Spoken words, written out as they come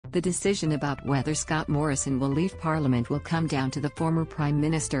The decision about whether Scott Morrison will leave Parliament will come down to the former Prime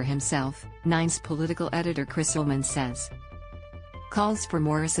Minister himself, Nine's political editor Chris Uhlmann says. Calls for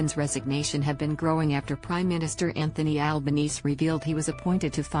Morrison's resignation have been growing after Prime Minister Anthony Albanese revealed he was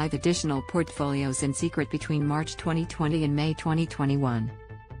appointed to 5 additional portfolios in secret between March 2020 and May 2021.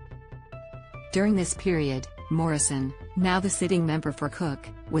 During this period, Morrison, now the sitting member for Cook,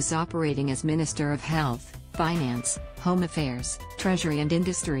 was operating as Minister of Health, Finance, Home Affairs, Treasury and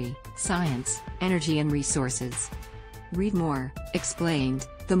Industry, Science, Energy and Resources. Read more, explained,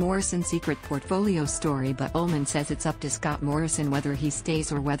 the Morrison secret portfolio story, but Uhlmann says it's up to Scott Morrison whether he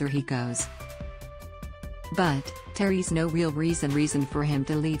stays or whether he goes. But Terry's no real reason for him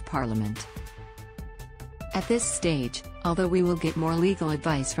to leave Parliament. At this stage, although we will get more legal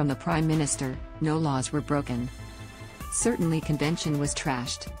advice from the Prime Minister, no laws were broken. Certainly convention was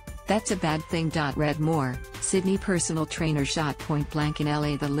trashed. That's a bad thing. Read more, Sydney personal trainer shot point blank in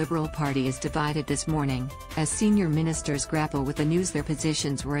LA. The Liberal Party is divided this morning, as senior ministers grapple with the news their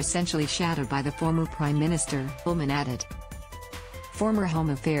positions were essentially shadowed by the former Prime Minister, Uhlmann added. Former Home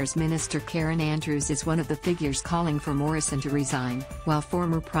Affairs Minister Karen Andrews is one of the figures calling for Morrison to resign, while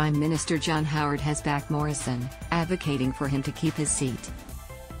former Prime Minister John Howard has backed Morrison, advocating for him to keep his seat.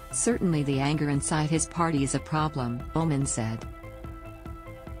 Certainly the anger inside his party is a problem, Uhlmann said.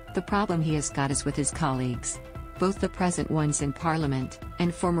 The problem he has got is with his colleagues. Both the present ones in Parliament,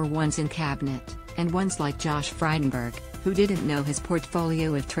 and former ones in Cabinet, and ones like Josh Frydenberg, who didn't know his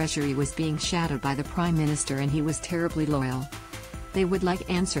portfolio of Treasury was being shadowed by the Prime Minister and he was terribly loyal. They would like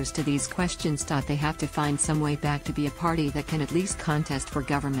answers to these questions. They have to find some way back to be a party that can at least contest for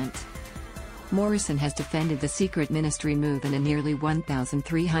government. Morrison has defended the secret ministry move in a nearly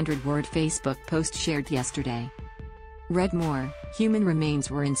 1,300-word Facebook post shared yesterday. Read more, human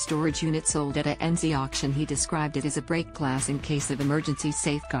remains were in storage unit sold at a NZ auction. He described it as a break glass in case of emergency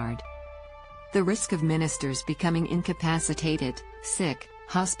safeguard. The risk of ministers becoming incapacitated, sick,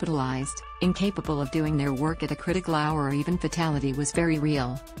 hospitalized, incapable of doing their work at a critical hour or even fatality was very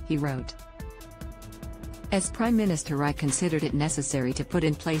real, he wrote. As Prime Minister, I considered it necessary to put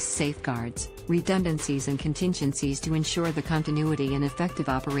in place safeguards, redundancies and contingencies to ensure the continuity and effective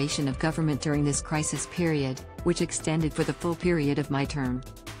operation of government during this crisis period, which extended for the full period of my term.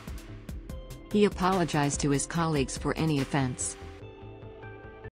 He apologized to his colleagues for any offense.